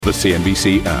The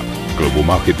CNBC app. Global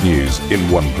market news in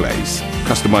one place.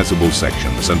 Customizable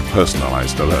sections and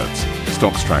personalized alerts.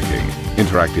 Stocks tracking,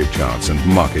 interactive charts and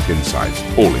market insights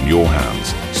all in your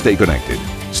hands. Stay connected.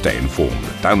 Stay informed.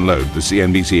 Download the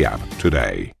CNBC app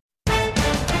today.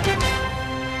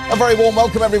 A very warm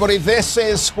welcome, everybody. This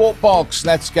is Squawk Box.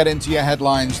 Let's get into your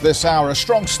headlines this hour. A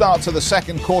strong start to the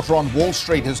second quarter on Wall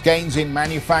Street as gains in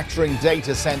manufacturing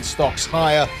data sent stocks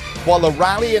higher, while the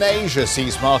rally in Asia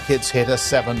sees markets hit a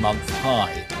 7-month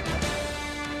high.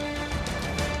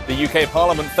 The UK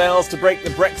Parliament fails to break the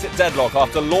Brexit deadlock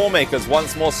after lawmakers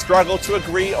once more struggle to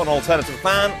agree on an alternative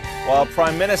plan, while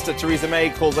Prime Minister Theresa May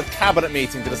calls a cabinet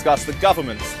meeting to discuss the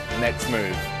government's next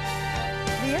move.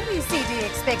 The OECD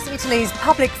expects Italy's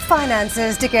public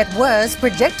finances to get worse,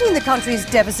 projecting the country's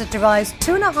deficit to rise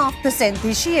 2.5%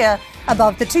 this year,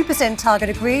 above the 2% target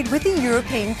agreed with the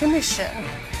European Commission.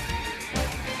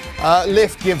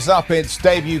 Lyft gives up its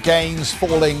debut gains,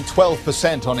 falling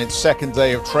 12% on its second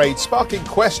day of trade, sparking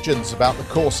questions about the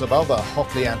course of other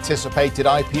hotly anticipated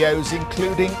IPOs,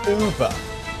 including Uber.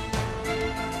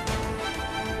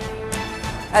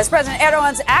 As President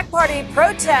Erdogan's AK Party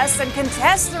protests and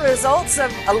contests the results of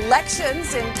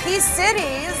elections in key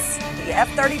cities, the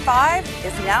F-35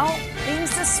 is now being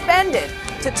suspended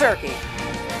to Turkey.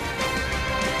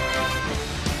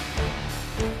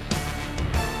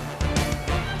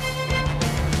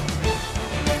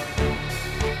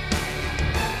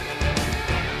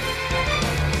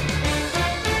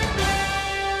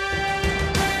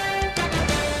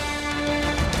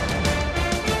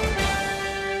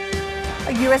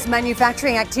 US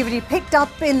manufacturing activity picked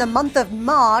up in the month of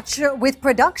March, with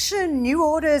production, new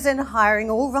orders and hiring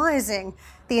all rising.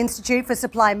 The Institute for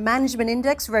Supply Management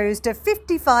Index rose to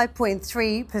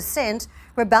 55.3%,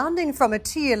 rebounding from a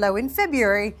two-year low in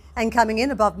February and coming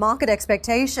in above market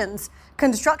expectations.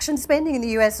 Construction spending in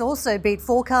the US also beat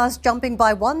forecasts, jumping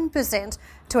by 1%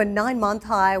 to a 9-month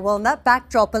high. Well, in that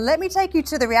backdrop, let me take you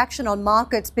to the reaction on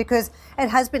markets, because it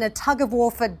has been a tug of war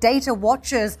for data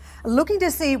watchers looking to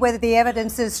see whether the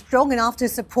evidence is strong enough to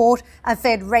support a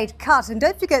Fed rate cut. And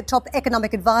don't forget, top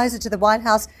economic advisor to the White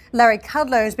House, Larry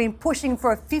Kudlow, has been pushing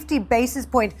for a 50 basis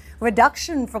point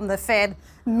reduction from the Fed.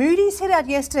 Moody's hit out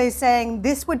yesterday saying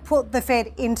this would put the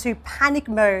Fed into panic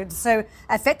mode, so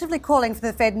effectively calling for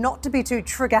the Fed not to be too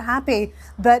trigger happy.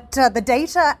 But the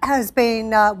data has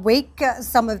been weak.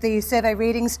 Some of the survey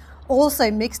readings also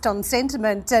mixed on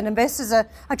sentiment, and investors are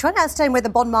trying to ascertain whether the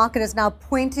bond market is now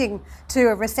pointing to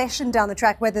a recession down the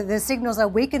track, whether the signals are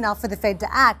weak enough for the Fed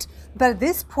to act. But at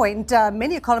this point,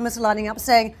 many economists are lining up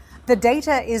saying the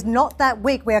data is not that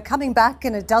weak. We are coming back,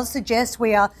 and it does suggest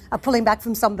we are pulling back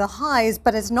from some of the highs,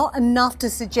 but it's not enough to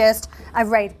suggest a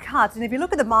rate cut. And if you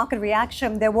look at the market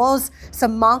reaction, there was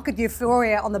some market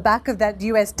euphoria on the back of that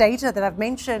US data that I've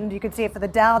mentioned. You could see it for the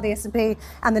Dow, the S&P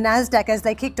and the Nasdaq as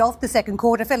they kicked off the second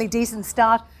quarter. Fairly decent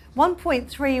start.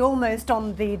 1.3 almost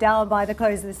on the Dow by the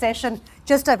close of the session,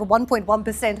 just over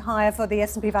 1.1% higher for the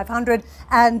S&P 500,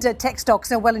 and tech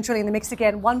stocks are well and truly in the mix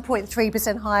again,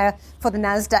 1.3% higher for the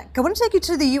Nasdaq. I want to take you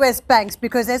to the US banks,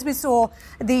 because as we saw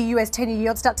the US 10-year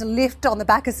yield start to lift on the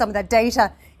back of some of that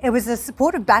data, it was a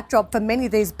supportive backdrop for many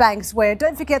of these banks where,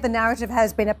 don't forget, the narrative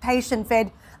has been a patient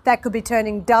Fed that could be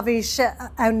turning dovish,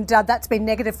 and that's been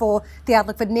negative for the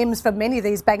outlook for NIMs for many of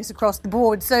these banks across the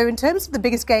board. So in terms of the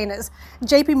biggest gainers,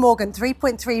 JP Morgan,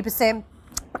 3.3%.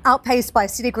 Outpaced by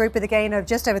Citigroup with a gain of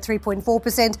just over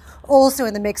 3.4%. Also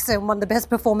in the mix, and one of the best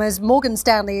performers, Morgan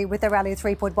Stanley, with a rally of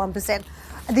 3.1%.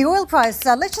 The oil price,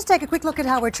 let's just take a quick look at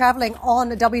how we're travelling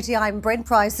on WTI and Brent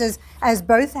prices, as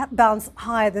both bounce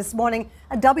higher this morning.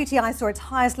 WTI saw its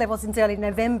highest level since early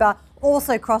November,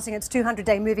 also crossing its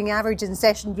 200-day moving average in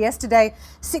session yesterday,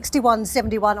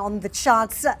 61.71 on the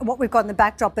charts. What we've got in the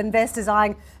backdrop, investors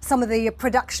eyeing some of the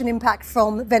production impact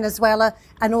from Venezuela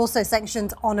and also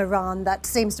sanctions on Iran. That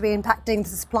seems to be impacting the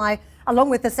supply,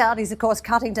 along with the Saudis, of course,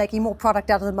 cutting, taking more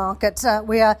product out of the market.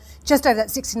 We are just over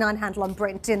that 69 handle on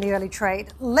Brent in the early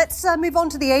trade. Let's move on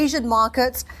to the Asian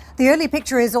markets. The early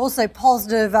picture is also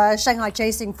positive. Shanghai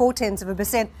chasing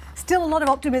 0.4%. Still a lot of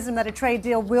optimism that a trade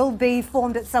deal will be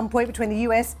formed at some point between the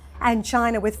US and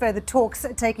China, with further talks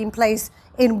taking place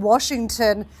in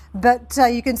Washington. But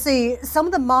you can see some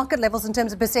of the market levels in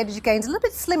terms of percentage gains a little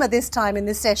bit slimmer this time in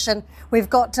this session. We've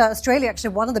got Australia,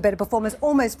 actually one of the better performers,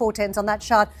 almost 0.4 on that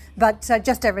chart, but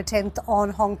just over a tenth on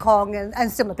Hong Kong,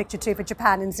 and similar picture too for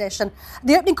Japan in session.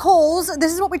 The opening calls,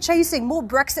 this is what we're chasing, more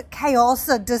Brexit chaos,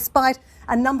 despite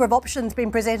a number of options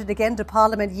being presented again to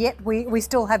Parliament, yet we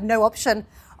still have no option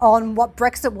on what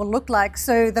Brexit will look like.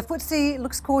 So the FTSE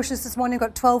looks cautious this morning,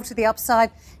 got 12 to the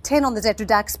upside, 10 on the Zetro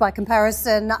DAX by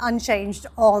comparison, unchanged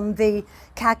on the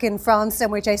CAC in France,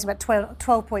 and we're chasing about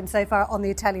 12 points so far on the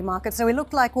Italian market. So we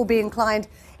look like we'll be inclined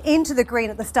into the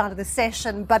green at the start of the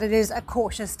session, but it is a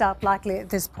cautious start likely at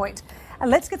this point. And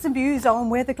let's get some views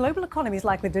on where the global economy is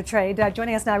likely to trade.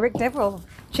 Joining us now, Rick Deverell,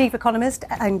 Chief Economist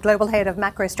and Global Head of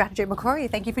Macro Strategy at Macquarie.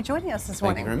 Thank you for joining us this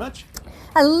morning. Thank you very much.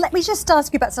 Let me just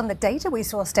ask you about some of the data we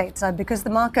saw stateside, because the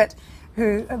market,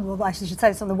 I should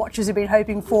say some of the watchers have been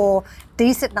hoping for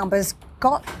decent numbers,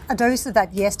 got a dose of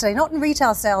that yesterday, not in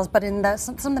retail sales, but in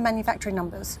some of the manufacturing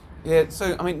numbers. Yeah,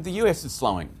 so, the US is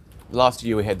slowing. Last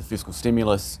year we had the fiscal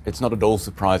stimulus. It's not at all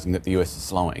surprising that the US is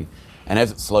slowing. And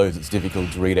as it slows, it's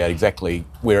difficult to read out exactly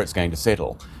where it's going to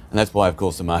settle. And that's why, of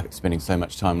course, the market's spending so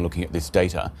much time looking at this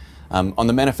data. On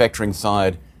the manufacturing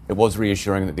side, it was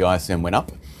reassuring that the ISM went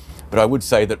up. But I would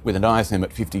say that with an ISM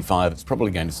at 55, it's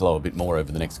probably going to slow a bit more over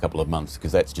the next couple of months,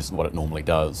 because that's just what it normally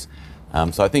does.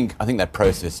 So I think that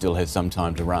process still has some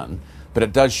time to run. But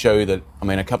it does show that,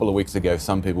 a couple of weeks ago,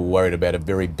 some people were worried about a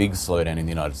very big slowdown in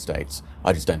the United States.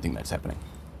 I just don't think that's happening.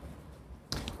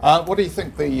 What do you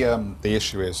think the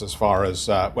issue is as far as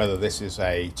whether this is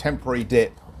a temporary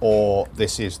dip or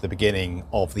this is the beginning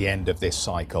of the end of this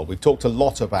cycle? We've talked a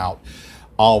lot about,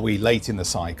 are we late in the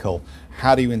cycle?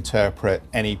 How do you interpret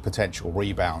any potential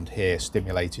rebound here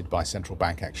stimulated by central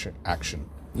bank action?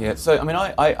 Yeah, so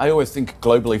I always think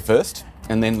globally first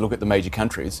and then look at the major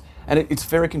countries. And it's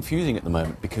very confusing at the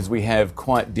moment because we have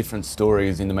quite different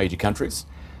stories in the major countries.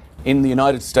 In the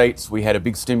United States, we had a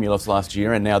big stimulus last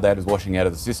year, and now that is washing out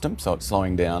of the system, so it's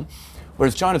slowing down.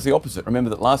 Whereas China's the opposite. Remember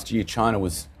that last year China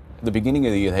was, at the beginning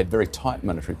of the year, they had very tight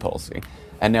monetary policy,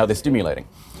 and now they're stimulating.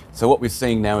 So what we're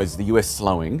seeing now is the US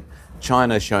slowing,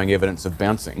 China showing evidence of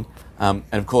bouncing, and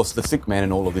of course the sick man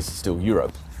in all of this is still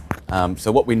Europe.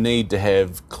 So what we need to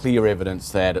have clear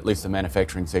evidence that at least the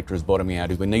manufacturing sector is bottoming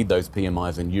out is we need those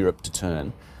PMIs in Europe to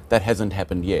turn. That hasn't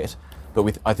happened yet,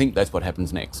 but I think that's what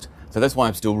happens next. So that's why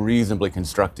I'm still reasonably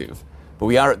constructive. But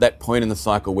we are at that point in the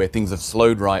cycle where things have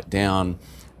slowed right down.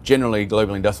 Generally,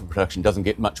 global industrial production doesn't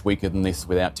get much weaker than this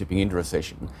without tipping into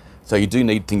recession. So you do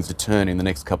need things to turn in the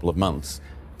next couple of months.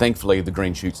 Thankfully, the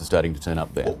green shoots are starting to turn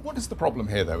up there. What is the problem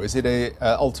here, though? Is it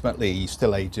ultimately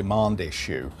still a demand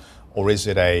issue, or is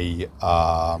it a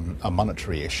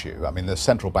monetary issue? The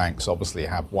central banks obviously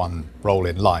have one role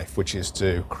in life, which is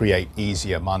to create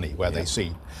easier money where they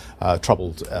see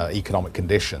troubled economic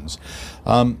conditions.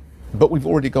 But we've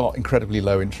already got incredibly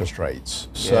low interest rates.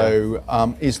 So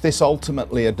is this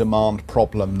ultimately a demand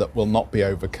problem that will not be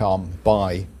overcome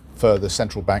by further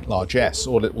central bank largesse?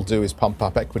 All it will do is pump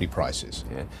up equity prices.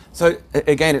 Yeah. So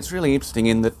again, it's really interesting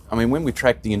in that, when we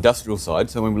track the industrial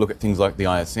side, so when we look at things like the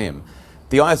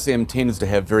ISM tends to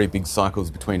have very big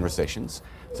cycles between recessions.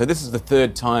 So this is the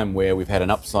third time where we've had an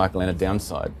upcycle and a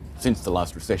downside since the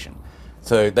last recession.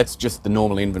 So that's just the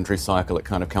normal inventory cycle. It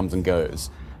kind of comes and goes.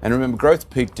 And remember,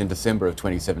 growth peaked in December of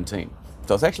 2017.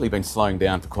 So it's actually been slowing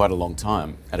down for quite a long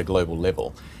time at a global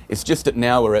level. It's just that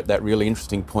now we're at that really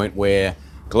interesting point where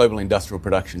global industrial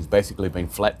production's basically been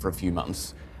flat for a few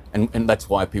months. And that's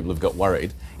why people have got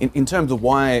worried. In terms of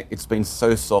why it's been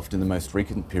so soft in the most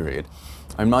recent period,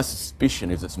 my suspicion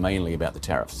is it's mainly about the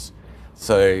tariffs.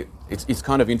 So it's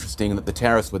kind of interesting that the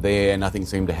tariffs were there, nothing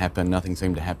seemed to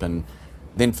happen.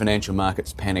 Then financial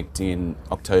markets panicked in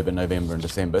October, November and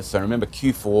December. So remember,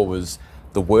 Q4 was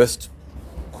the worst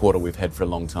quarter we've had for a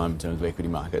long time in terms of equity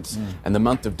markets. And the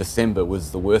month of December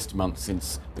was the worst month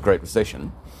since the Great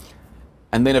Recession.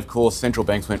 And then, of course, central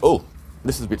banks went, oh,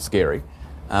 this is a bit scary.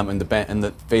 And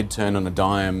the Fed turned on a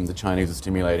dime, the Chinese are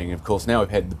stimulating. And of course, now we've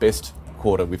had the best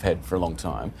quarter we've had for a long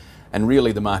time. And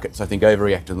really the markets, I think,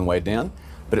 overreacted on the way down,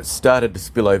 but it started to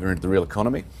spill over into the real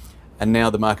economy. And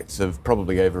now the markets have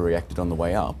probably overreacted on the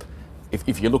way up.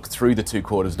 If you look through the 2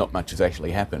 quarters, not much has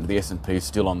actually happened. The S&P is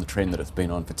still on the trend that it's been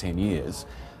on for 10 years.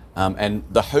 And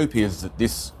the hope is that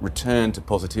this return to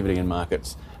positivity in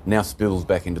markets now spills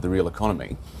back into the real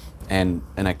economy and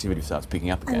activity starts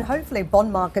picking up again. And hopefully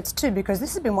bond markets too, because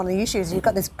this has been one of the issues. You've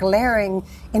got this glaring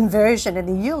inversion in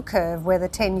the yield curve where the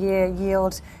 10-year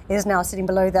yield is now sitting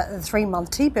below the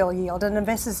 3-month T-bill yield, and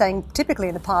investors saying typically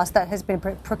in the past that has been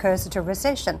a precursor to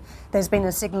recession. There's been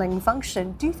a signalling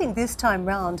function. Do you think this time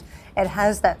round it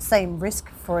has that same risk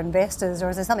for investors, or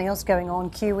is there something else going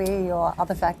on, QE or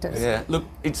other factors? Yeah, look,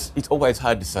 it's always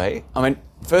hard to say.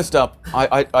 First up,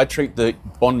 I treat the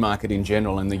bond market in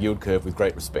general and the yield curve with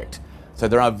great respect. So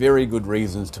there are very good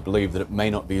reasons to believe that it may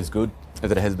not be as good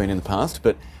as it has been in the past.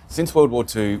 But since World War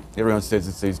II, everyone says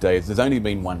this these days, there's only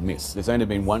been one miss. There's only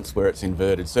been once where it's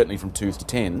inverted, certainly from 2s to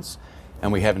 10s.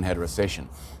 and we haven't had a recession.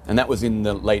 And that was in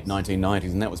the late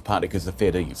 1990s, and that was partly because the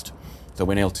Fed eased. So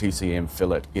when LTCM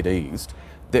fell, it eased.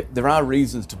 There are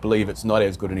reasons to believe it's not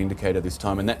as good an indicator this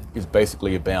time, and that is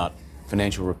basically about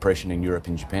financial repression in Europe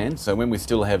and Japan. So when we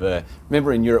still have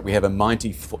remember in Europe we have a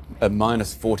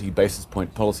minus 40 basis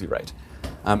point policy rate.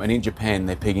 And in Japan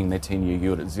they're pegging their 10-year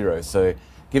yield at zero. So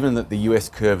given that the US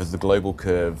curve is the global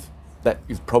curve, that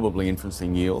is probably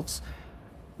influencing yields.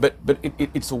 But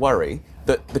it's a worry.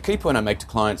 The key point I make to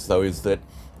clients though is that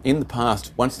in the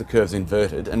past, once the curve's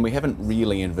inverted, and we haven't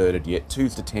really inverted yet,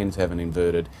 2s to 10s haven't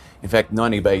inverted. In fact,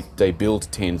 90-day bill to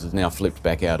 10s has now flipped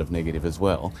back out of negative as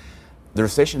well. The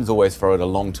recession's always followed a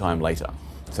long time later.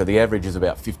 So the average is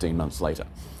about 15 months later.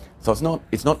 So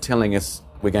it's not telling us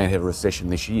we're going to have a recession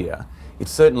this year. It's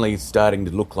certainly starting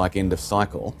to look like end of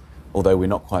cycle, although we're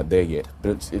not quite there yet.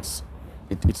 But it's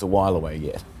a while away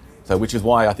yet. So, which is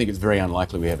why I think it's very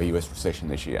unlikely we have a US recession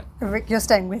this year. Rick, you're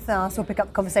staying with us. We'll pick up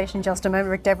the conversation in just a moment.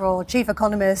 Rick Deverell, Chief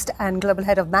Economist and Global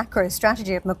Head of Macro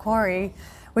Strategy at Macquarie.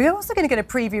 We're also going to get a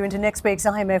preview into next week's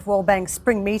IMF World Bank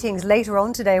spring meetings later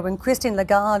on today when Christine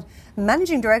Lagarde,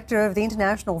 Managing Director of the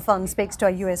International Fund, speaks to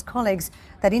our US colleagues.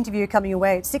 That interview coming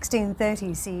away at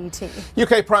 16:30 CET.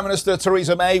 UK Prime Minister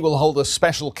Theresa May will hold a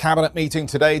special cabinet meeting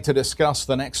today to discuss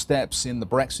the next steps in the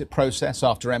Brexit process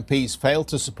after MPs failed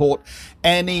to support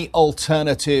any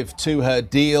alternative to her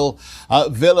deal.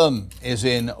 Willem is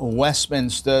in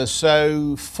Westminster,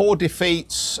 so 4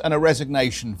 defeats and a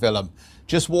resignation, Willem.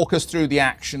 Just walk us through the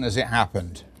action as it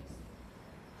happened.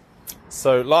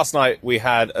 So last night we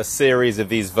had a series of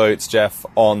these votes, Jeff,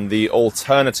 on the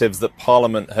alternatives that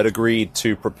Parliament had agreed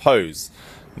to propose.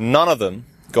 None of them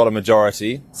got a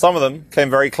majority. Some of them came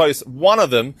very close. One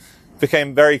of them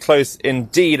became very close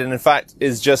indeed, and in fact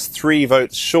is just 3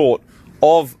 votes short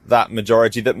of that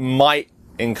majority that might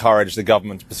encourage the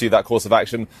government to pursue that course of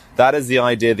action. That is the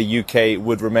idea the UK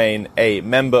would remain a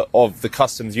member of the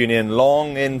customs union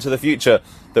long into the future,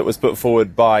 that was put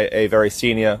forward by a very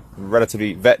senior,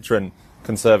 relatively veteran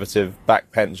Conservative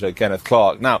backbencher, Kenneth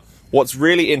Clarke. Now, what's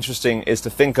really interesting is to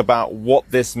think about what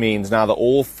this means now that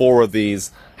all 4 of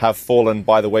these have fallen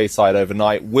by the wayside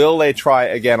overnight. Will they try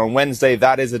again on Wednesday?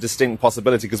 That is a distinct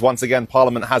possibility, because once again,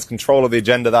 Parliament has control of the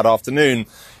agenda that afternoon.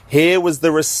 Here was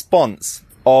the response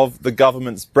of the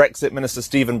government's Brexit Minister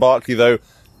Stephen Barclay, though,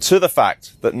 to the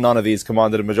fact that none of these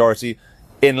commanded a majority,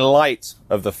 in light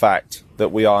of the fact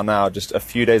that we are now just a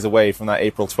few days away from that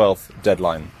April 12th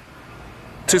deadline.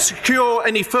 To secure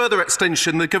any further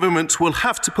extension, the government will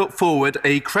have to put forward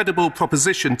a credible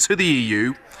proposition to the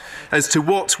EU as to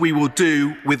what we will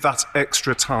do with that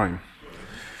extra time.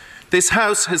 This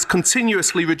House has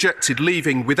continuously rejected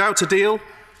leaving without a deal,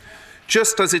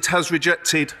 just as it has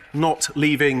rejected not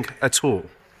leaving at all.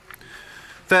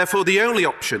 Therefore, the only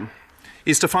option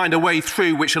is to find a way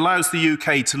through which allows the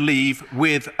UK to leave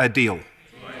with a deal.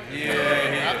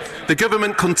 The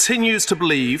government continues to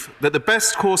believe that the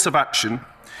best course of action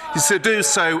is to do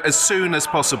so as soon as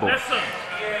possible.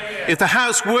 If the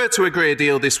House were to agree a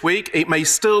deal this week, it may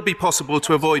still be possible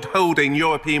to avoid holding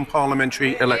European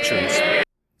parliamentary elections.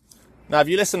 Now, if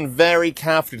you listen very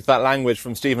carefully to that language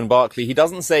from Stephen Barclay, he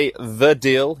doesn't say the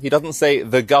deal, he doesn't say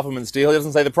the government's deal, he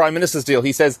doesn't say the Prime Minister's deal,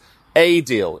 he says a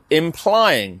deal,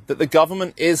 implying that the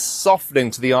government is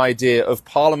softening to the idea of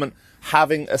Parliament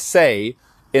having a say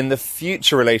in the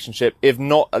future relationship, if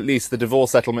not at least the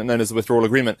divorce settlement known as the withdrawal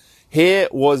agreement. Here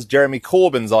was Jeremy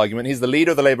Corbyn's argument, he's the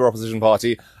leader of the Labour opposition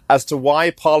party, as to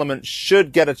why Parliament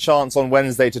should get a chance on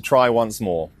Wednesday to try once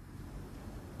more.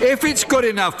 If it's good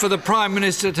enough for the Prime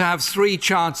Minister to have 3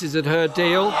 chances at her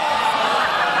deal,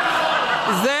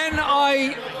 then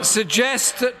I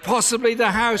suggest that possibly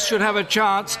the House should have a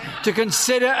chance to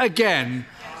consider again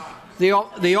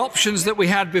the options that we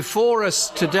had before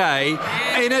us today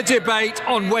in a debate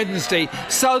on Wednesday,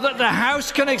 so that the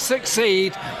House can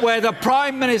succeed where the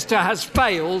Prime Minister has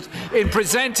failed in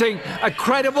presenting a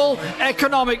credible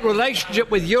economic relationship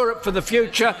with Europe for the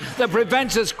future that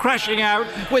prevents us crashing out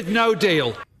with no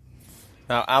deal.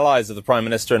 Now, allies of the Prime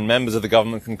Minister and members of the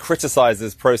government can criticise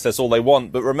this process all they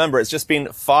want, but remember, it's just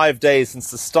been 5 days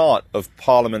since the start of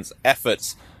Parliament's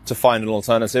efforts to find an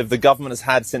alternative. The government has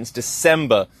had since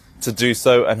December to do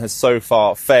so and has so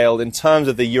far failed. In terms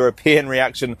of the European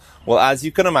reaction, well, as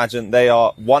you can imagine, they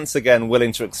are once again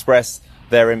willing to express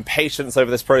their impatience over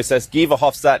this process. Guy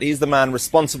Verhofstadt, he's the man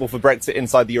responsible for Brexit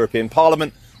inside the European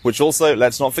Parliament, which also,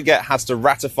 let's not forget, has to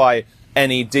ratify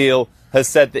any deal, has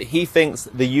said that he thinks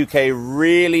the UK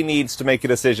really needs to make a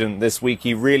decision this week.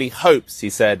 He really hopes,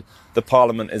 he said, the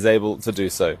Parliament is able to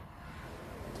do so.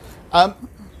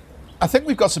 I think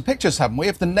we've got some pictures, haven't we,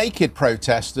 of the naked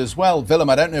protest as well. Willem,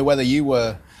 I don't know whether you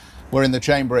were were in the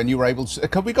chamber and you were able to...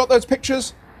 Have we got those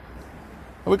pictures?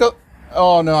 Have we got...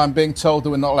 Oh, no, I'm being told that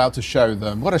we're not allowed to show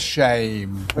them. What a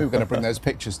shame. We were going to bring those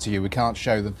pictures to you. We can't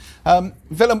show them.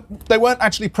 Willem, they weren't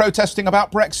actually protesting about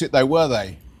Brexit, though, were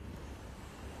they?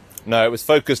 No, it was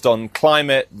focused on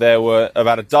climate. There were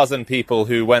about a dozen people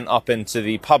who went up into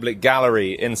the public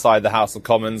gallery inside the House of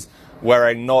Commons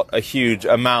wearing not a huge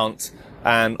amount,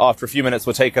 and after a few minutes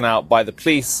were taken out by the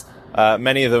police.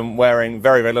 Many of them wearing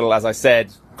very, very little, as I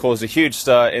said, caused a huge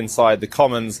stir inside the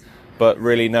Commons, but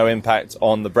really no impact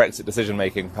on the Brexit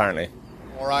decision-making, apparently.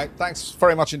 All right, thanks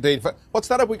very much indeed. What's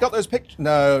that? Have we got those pictures?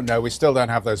 No, we still don't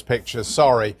have those pictures.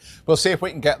 Sorry. We'll see if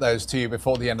we can get those to you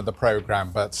before the end of the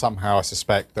programme, but somehow I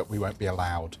suspect that we won't be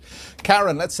allowed.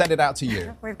 Karen, let's send it out to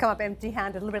you. We've come up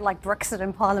empty-handed, a little bit like Brexit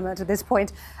in Parliament at this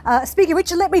point. Speaking of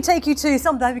which, let me take you to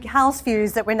some of the house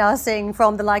views that we're now seeing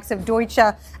from the likes of Deutsche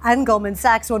and Goldman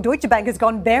Sachs. Well, Deutsche Bank has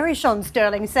gone bearish on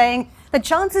sterling, saying the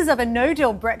chances of a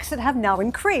no-deal Brexit have now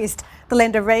increased. The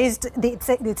lender raised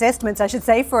its estimates, I should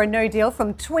say, for a no-deal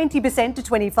from 20% to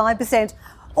 25%,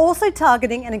 also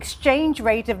targeting an exchange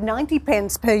rate of 90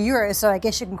 pence per euro. So I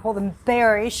guess you can call them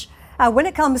bearish. When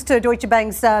it comes to Deutsche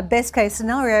Bank's best-case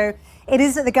scenario, it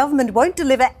is that the government won't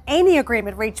deliver any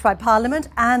agreement reached by Parliament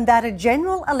and that a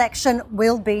general election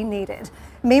will be needed.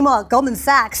 Meanwhile, Goldman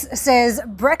Sachs says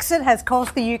Brexit has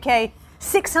cost the UK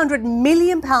 £600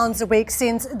 million a week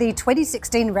since the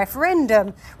 2016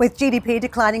 referendum, with GDP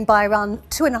declining by around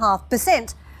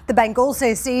 2.5%. The bank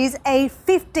also sees a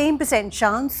 15%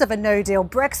 chance of a no-deal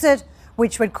Brexit,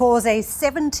 which would cause a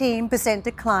 17%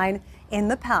 decline in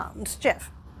the pound. Jeff.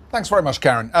 Thanks very much,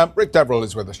 Karen. Rick Deverell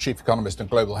is with us, Chief Economist and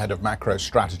Global Head of Macro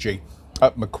Strategy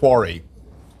at Macquarie.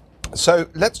 So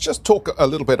let's just talk a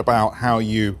little bit about how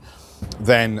you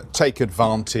then take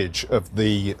advantage of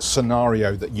the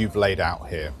scenario that you've laid out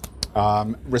here.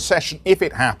 Recession, if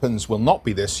it happens, will not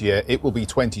be this year. It will be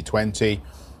 2020.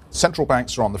 Central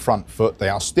banks are on the front foot. They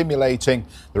are stimulating.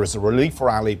 There is a relief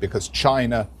rally because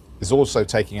China is also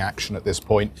taking action at this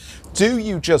point. Do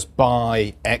you just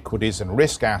buy equities and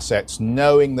risk assets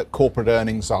knowing that corporate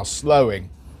earnings are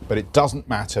slowing, but it doesn't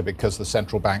matter because the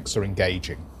central banks are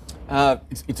engaging?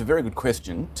 It's a very good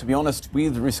question. To be honest,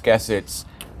 with risk assets,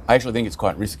 I actually think it's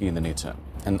quite risky in the near term.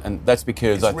 And that's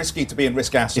because... It's risky to be in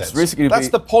risk assets. It's risky to That's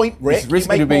the point, Rick. You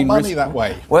make more money that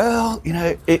way. Well, you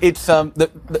know, it's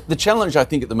the challenge, I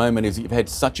think, at the moment is you've had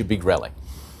such a big rally.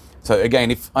 So again,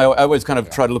 if I always kind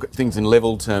of try to look at things in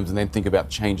level terms and then think about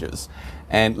changes.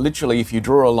 And literally, if you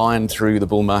draw a line through the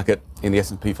bull market in the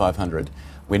S&P 500,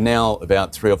 we're now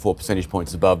about 3 or 4 percentage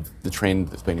points above the trend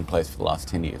that's been in place for the last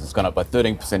 10 years. It's gone up by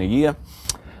 13% a year.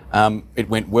 It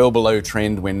went well below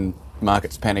trend when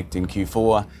markets panicked in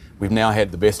Q4. We've now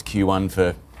had the best Q1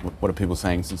 for, what are people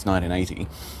saying, since 1980.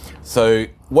 So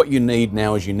what you need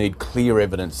now is you need clear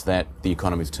evidence that the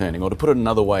economy is turning. Or to put it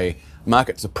another way,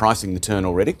 markets are pricing the turn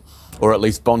already, or at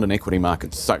least bond and equity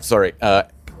markets,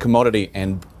 commodity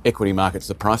and equity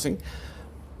markets are pricing.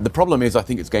 The problem is I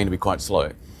think it's going to be quite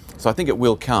slow. So I think it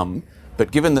will come,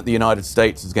 but given that the United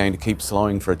States is going to keep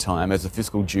slowing for a time as the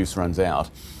fiscal juice runs out,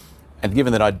 and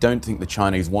given that I don't think the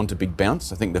Chinese want a big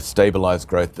bounce, I think they've stabilised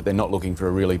growth, but they're not looking for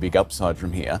a really big upside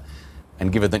from here,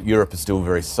 and given that Europe is still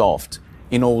very soft,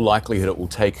 in all likelihood it will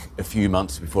take a few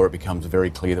months before it becomes very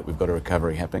clear that we've got a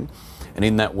recovery happening. And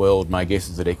in that world, my guess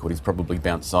is that equities probably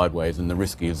bounce sideways, and the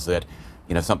risk is that,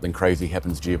 you know, something crazy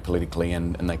happens geopolitically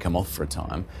and they come off for a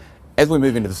time. As we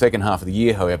move into the second half of the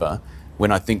year, however,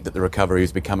 when I think that the recovery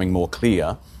is becoming more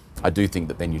clear, I do think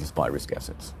that then you just buy risk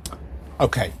assets.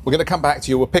 Okay, we're going to come back to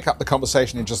you. We'll pick up the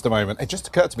conversation in just a moment. It just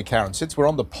occurred to me, Karen, since we're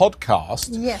on the podcast,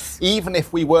 yes, even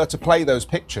if we were to play those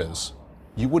pictures,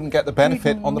 you wouldn't get the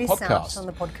benefit on the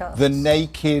podcast. The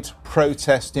naked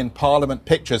protest in Parliament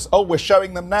pictures. Oh, we're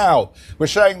showing them now.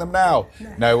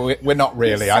 No, we're not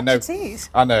really. I know.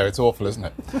 It's awful, isn't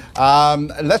it?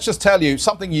 Let's just tell you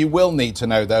something you will need to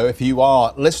know, though, if you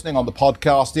are listening on the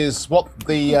podcast, is what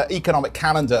the economic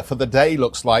calendar for the day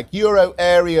looks like. Euro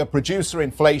area producer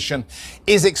inflation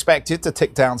is expected to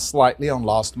tick down slightly on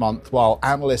last month, while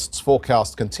analysts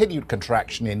forecast continued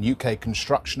contraction in UK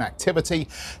construction activity.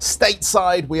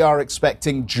 Stateside, we are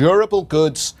expecting durable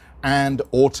goods and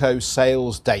auto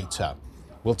sales data.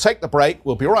 We'll take the break.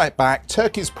 We'll be right back.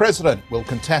 Turkey's president will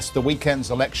contest the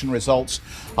weekend's election results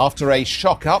after a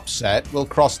shock upset. We'll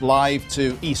cross live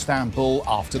to Istanbul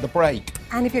after the break.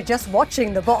 And if you're just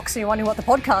watching The Box and you're wondering what the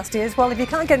podcast is, well, if you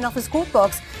can't get enough of Squawk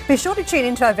Box, be sure to tune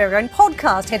into our very own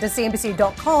podcast. Head to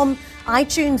cnbc.com,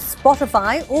 iTunes,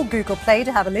 Spotify or Google Play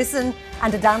to have a listen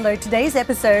and to download today's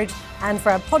episode. And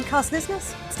for our podcast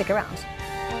listeners, stick around.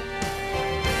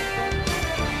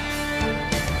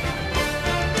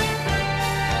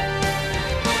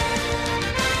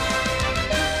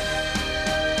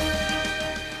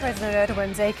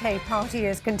 Erdogan's AK party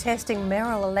is contesting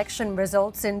mayoral election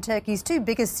results in Turkey's two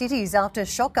biggest cities after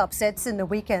shock upsets in the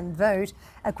weekend vote.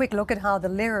 A quick look at how the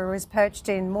lira is perched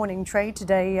in morning trade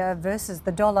today versus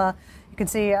the dollar. You can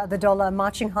see the dollar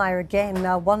marching higher again,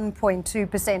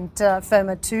 1.2%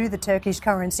 firmer to the Turkish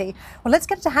currency. Well, let's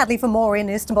get to Hadley for more in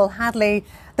Istanbul. Hadley,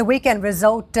 the weekend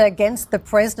result against the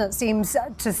president seems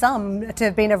to some to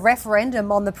have been a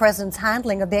referendum on the president's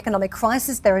handling of the economic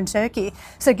crisis there in Turkey.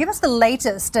 So give us the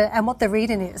latest and what the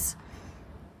read-in is.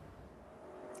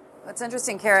 It's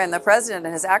interesting, Karen. The president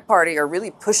and his AK party are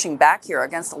really pushing back here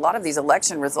against a lot of these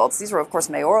election results. These were, of course,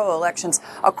 mayoral elections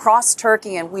across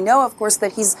Turkey. And we know, of course,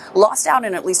 that he's lost out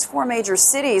in at least 4 major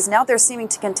cities. Now they're seeming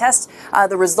to contest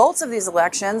the results of these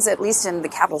elections, at least in the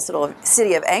capital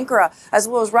city of Ankara, as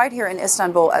well as right here in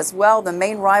Istanbul as well. The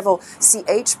main rival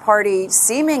CH party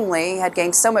seemingly had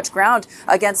gained so much ground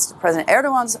against President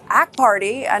Erdogan's AK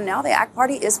party, and now the AK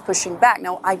party is pushing back.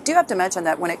 Now, I do have to mention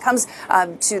that when it comes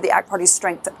to the AK party's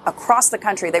strength across the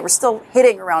country, they were still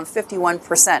hitting around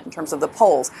 51% in terms of the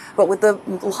polls. But with the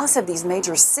loss of these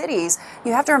major cities,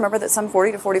 you have to remember that some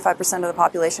 40 to 45% of the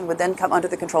population would then come under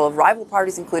the control of rival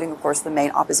parties, including, of course, the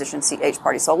main opposition CH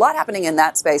party. So a lot happening in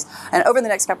that space. And over the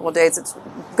next couple of days, it's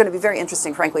going to be very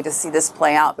interesting, frankly, to see this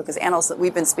play out, because analysts that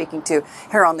we've been speaking to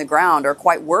here on the ground are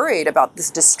quite worried about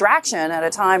this distraction at a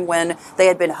time when they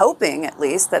had been hoping, at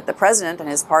least, that the president and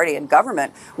his party and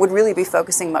government would really be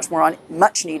focusing much more on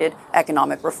much-needed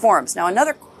economic reforms. Now,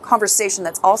 another conversation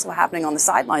that's also happening on the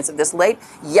sidelines of this. Late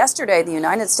yesterday, the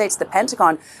United States, the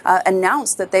Pentagon,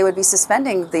 announced that they would be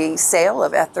suspending the sale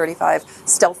of F-35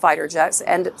 stealth fighter jets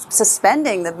and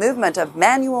suspending the movement of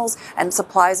manuals and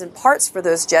supplies and parts for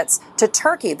those jets to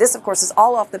Turkey. This, of course, is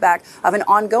all off the back of an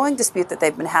ongoing dispute that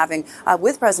they've been having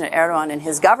with President Erdogan and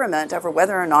his government over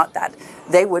whether or not that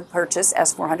they would purchase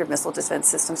S-400 missile defense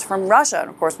systems from Russia. And,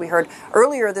 of course, we heard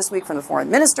earlier this week from the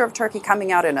foreign minister of Turkey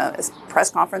coming out in a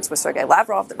press conference with Sergei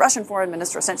Lavrov, the Russian foreign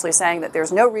minister, essentially saying that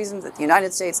there's no reason that the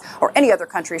United States or any other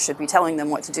country should be telling them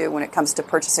what to do when it comes to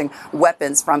purchasing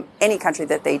weapons from any country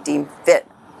that they deem fit.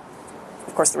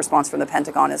 Of course, the response from the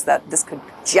Pentagon is that this could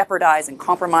jeopardize and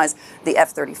compromise the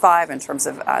F-35 in terms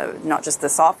of not just the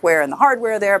software and the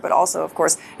hardware there, but also, of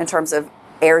course, in terms of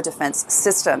air defense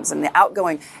systems. And the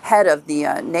outgoing head of the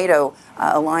NATO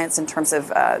alliance in terms of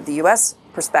the U.S.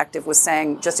 perspective was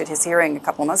saying just at his hearing a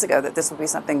couple of months ago that this would be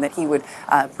something that he would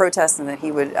protest and that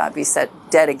he would be set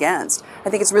dead against. I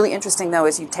think it's really interesting, though,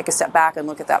 as you take a step back and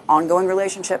look at that ongoing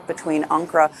relationship between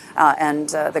Ankara and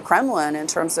the Kremlin in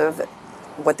terms of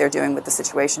what they're doing with the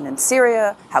situation in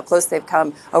Syria, how close they've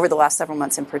come over the last several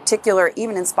months in particular,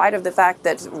 even in spite of the fact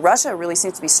that Russia really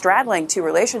seems to be straddling two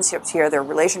relationships here, their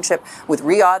relationship with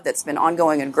Riyadh that's been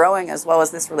ongoing and growing, as well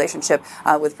as this relationship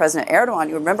with President Erdogan.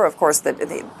 You remember, of course, that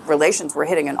the relations were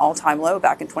hitting an all-time low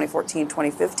back in 2014,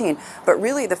 2015, but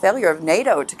really the failure of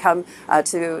NATO to come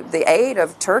to the aid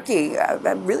of Turkey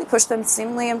really pushed them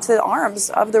seemingly into the arms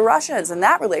of the Russians, and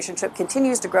that relationship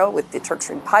continues to grow with the Turk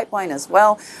Stream pipeline as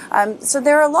well. So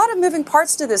there are a lot of moving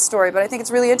parts to this story, but I think it's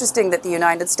really interesting that the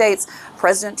United States,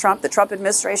 President Trump, the Trump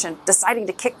administration, deciding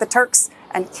to kick the Turks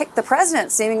and kick the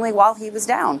president seemingly while he was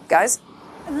down. Guys?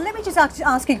 Let me just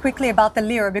ask you quickly about the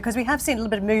lira, because we have seen a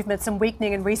little bit of movement, some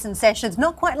weakening in recent sessions,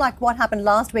 not quite like what happened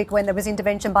last week when there was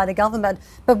intervention by the government.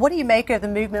 But what do you make of the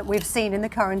movement we've seen in the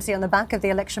currency on the back of the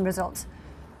election results?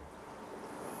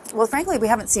 Well, frankly, we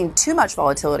haven't seen too much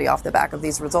volatility off the back of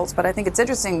these results, but I think it's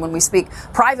interesting when we speak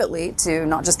privately to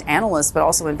not just analysts, but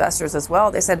also investors as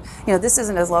well. They said, this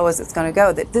isn't as low as it's going to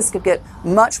go, that this could get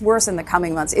much worse in the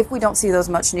coming months if we don't see those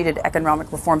much needed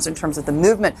economic reforms in terms of the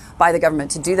movement by the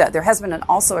government to do that. There has been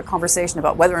also a conversation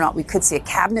about whether or not we could see a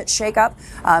cabinet shakeup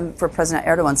for President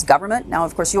Erdogan's government. Now,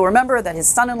 of course, you'll remember that his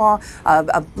son-in-law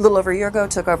a little over a year ago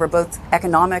took over both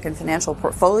economic and financial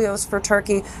portfolios for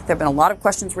Turkey. There have been a lot of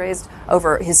questions raised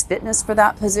over his fitness for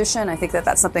that position. I think that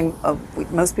that's something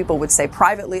most people would say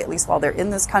privately, at least while they're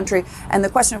in this country. And the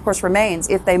question, of course, remains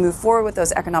if they move forward with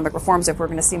those economic reforms, if we're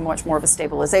going to see much more of a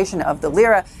stabilization of the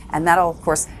lira. And that, of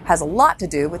course, has a lot to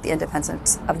do with the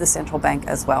independence of the central bank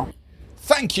as well.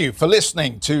 Thank you for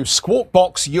listening to Squawk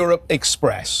Box Europe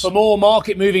Express. For more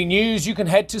market-moving news, you can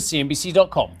head to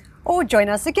cnbc.com. Or join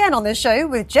us again on the show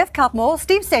with Jeff Cutmore,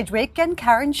 Steve Sedgwick and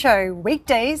Karen Cho,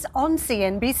 weekdays on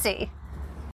CNBC.